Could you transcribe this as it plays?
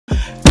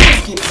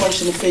Get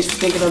punched in the face for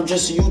thinking I'm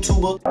just a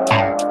YouTuber.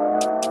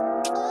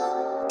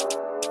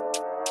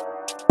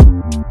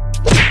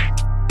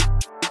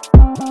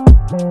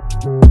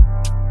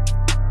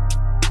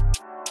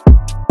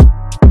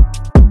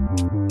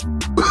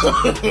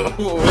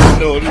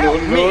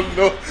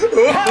 No.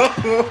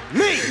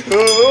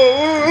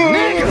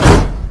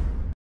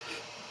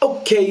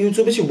 Okay,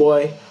 YouTube, it's your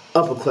boy,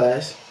 Upper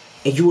Class,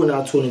 and you are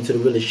now tuning into the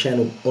realest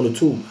channel on the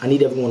tube. I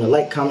need everyone to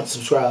like, comment,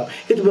 subscribe,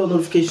 hit the bell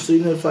notification so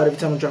you're notified every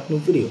time I drop a new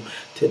video.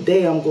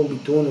 Today, I'm going to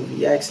be doing a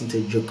reaction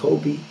to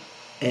JaColby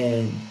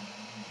and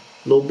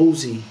Lil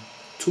Boosie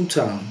 2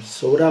 times.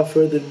 So without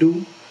further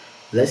ado,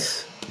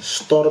 let's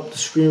start up the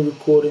screen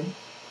recording,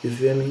 you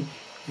feel me,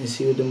 and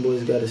see what them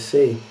boys got to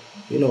say.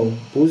 You know,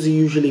 Boosie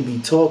usually be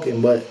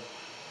talking, but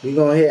we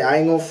gonna hear, I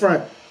ain't gonna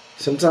front.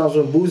 Sometimes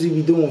when Boosie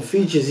be doing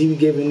features, he be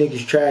giving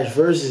niggas trash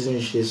verses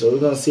and shit. So we're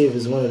gonna see if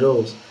it's one of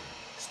those.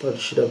 Start the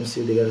shit up and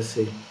see what they gotta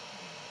say.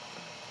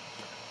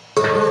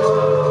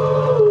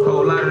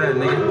 Whole lot of that,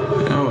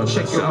 nigga. Oh,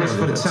 check your eyes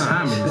for the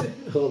time.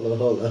 Hold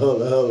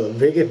on.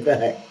 Bring it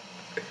back.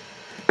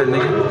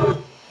 Nigga.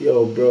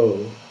 Yo,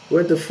 bro.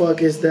 What the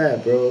fuck is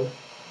that, bro?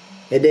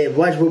 And then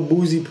watch what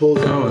Boosie pulls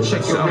out. Oh,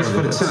 check your eyes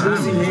for the time.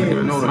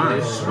 Nigga know the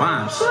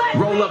rhymes.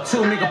 Roll up 2,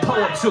 nigga,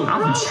 pull up 2.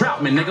 I'm from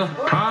Troutman, nigga.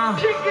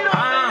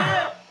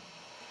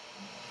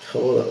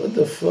 Hold up, what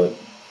the fuck?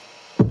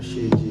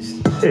 Shit,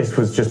 just... This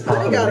was just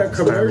part of got a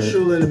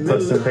commercial in the middle.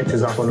 Put some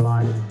pictures up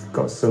online.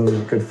 Got some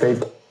good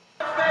feedback.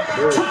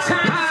 2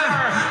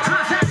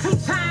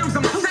 times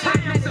I'm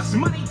saying there's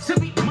money to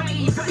be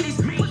made. But these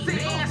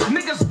ass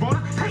niggas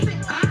wanna hate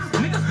it.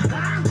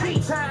 3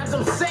 times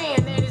I'm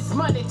saying that it's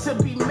money to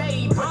be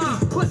made. But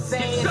these pussy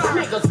ass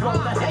niggas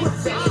wanna hate it.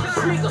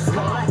 Niggas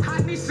wanna. I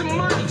need some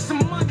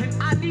money, and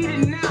I need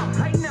it now,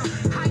 right now.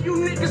 How you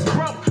niggas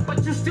broke,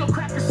 but you still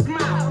crack a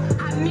smile.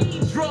 I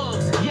need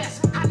drugs, yes.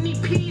 I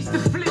need peas to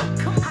flip.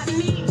 I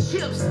need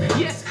chips,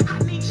 yes. I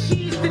need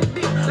cheese to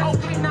dip.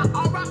 Okay, now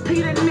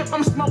R.I.P. the nip.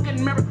 I'm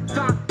smoking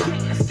marathon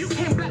gas. You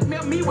can't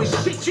blackmail me with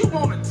shit you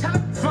wanna tell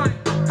it. Fine.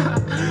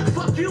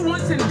 Fuck you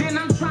once and then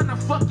I'm trying to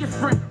fuck your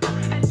friend.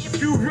 And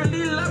if you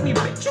really love me,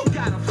 bitch, you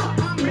gotta fuck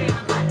my man.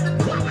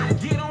 I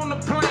get on the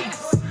plane,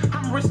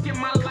 I'm risking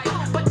my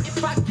life. But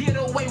if I get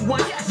away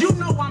once, you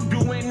know I'm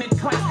doing it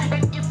twice.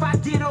 And if I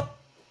get up,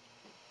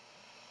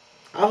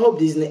 I hope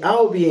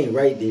he ain't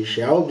write this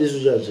shit. I hope this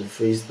was just a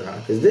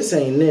freestyle, cause this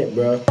ain't it,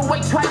 bro.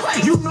 Wait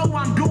twice, you know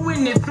I'm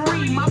doing it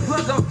 3. My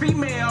plug a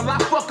female, I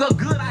fuck her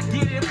good, I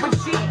get it for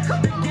cheap.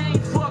 The game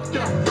fucked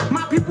up,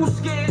 my people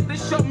scared to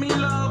show me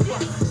love.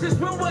 Since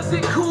when was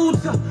it cool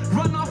to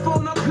run off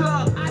on the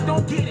plug? I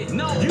don't get it,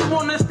 no. You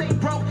wanna stay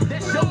broke,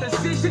 that's your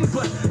decision,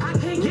 but I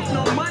can't get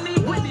no money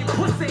with it.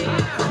 Pussy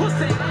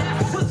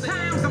ass. 2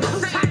 times I'm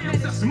saying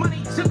there's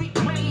money to be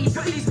made.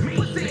 But these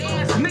pussy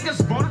ass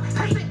niggas wanna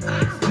hate it.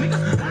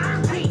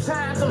 3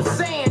 times I'm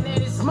saying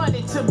that it's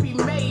money to be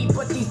made.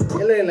 But these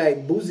It look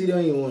like Boosie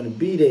don't even want to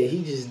be there.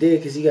 He just there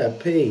because he got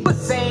paid.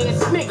 pussy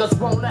ass niggas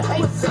wanna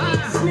hate it.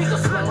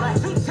 Niggas wanna.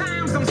 2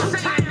 times I'm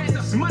saying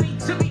there's money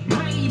to be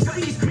made. But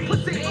these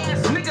pussy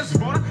ass niggas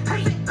wanna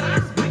hate it.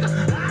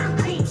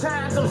 3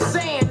 times I'm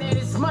saying that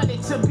it's money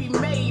to be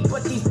made.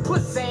 But these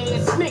pussy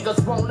ass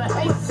niggas wanna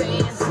hate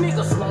it.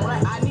 Niggas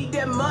wanna. I need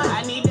that money.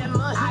 I need it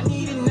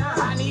now.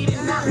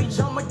 Bitch,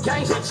 I'm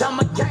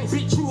a gang.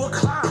 Bitch, you a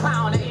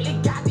clown. They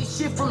got this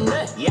shit from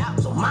nothing. Yeah.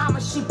 So mama,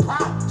 she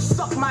proud.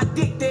 Suck my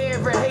dick to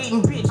every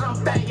hating bitch. I'm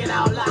thinking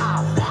out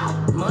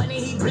loud. Money,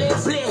 he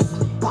bless.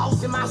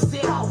 Boss in my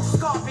city.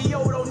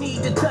 Scorpio don't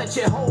need to touch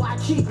it. Ho, I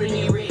keep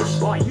it rich.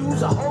 Boy,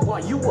 you's a hoe.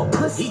 Boy, you a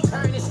pussy. He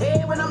turn his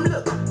head when I'm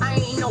looking. I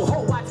ain't no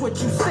hoe. Watch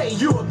what you say.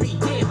 You'll be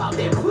dead about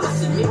that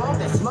pussy. You want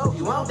that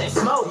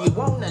smoke? You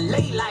wanna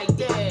lay like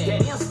that?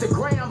 That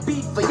Instagram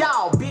beat for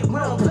y'all, bitch. We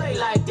don't play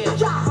like that.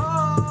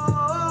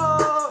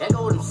 That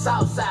go them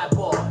Southside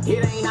boy.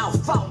 It ain't our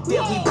fault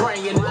that we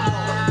bringing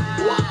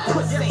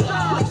pussy.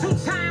 2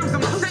 times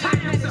I'm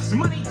saying there's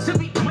money to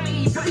be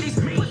made. But these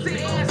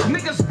pussy ass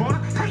niggas wanna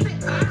hate it.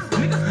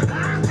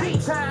 3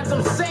 times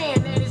I'm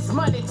saying that it's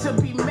money to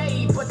be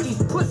made. But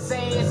these pussy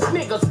ass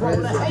niggas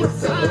wanna hate it.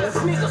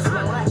 Niggas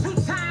wanna. 2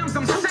 times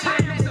I'm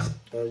saying there's.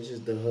 Oh, it's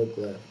just the hook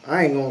left.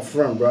 I ain't gonna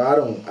front, bro. I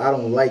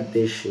don't like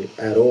this shit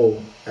at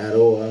all. I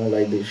don't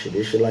like this shit.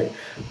 This shit like,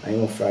 I ain't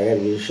gonna front. I gotta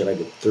give this shit like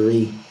a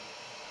 3.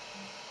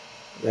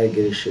 I gotta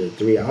give this shit a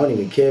 3. I don't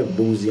even care if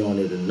Boosie on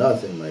it or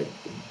nothing. Like,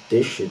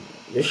 this shit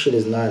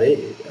is not it.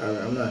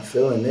 I'm not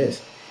feeling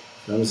this.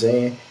 You know what I'm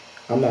saying?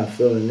 I'm not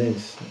feeling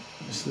this.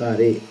 It's not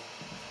it.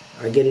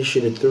 I get this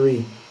shit a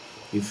 3.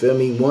 You feel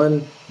me?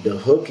 1, the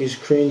hook is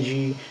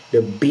cringy.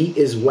 The beat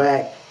is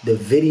whack. The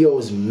video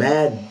is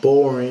mad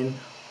boring.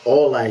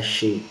 All that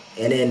shit.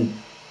 And then,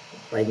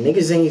 like,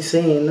 niggas ain't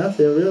saying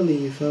nothing really.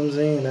 You feel what I'm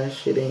saying? That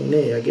shit ain't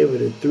it. I give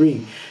it a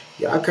 3.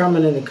 Y'all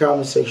comment in the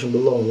comment section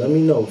below. Let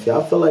me know if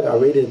y'all feel like I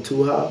rated it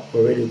too high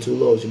or rated it too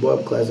low. It's your boy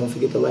Upper Class. Don't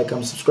forget to like,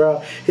 comment,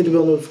 subscribe. Hit the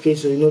bell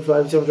notification so you're notified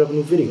every time I drop a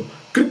new video.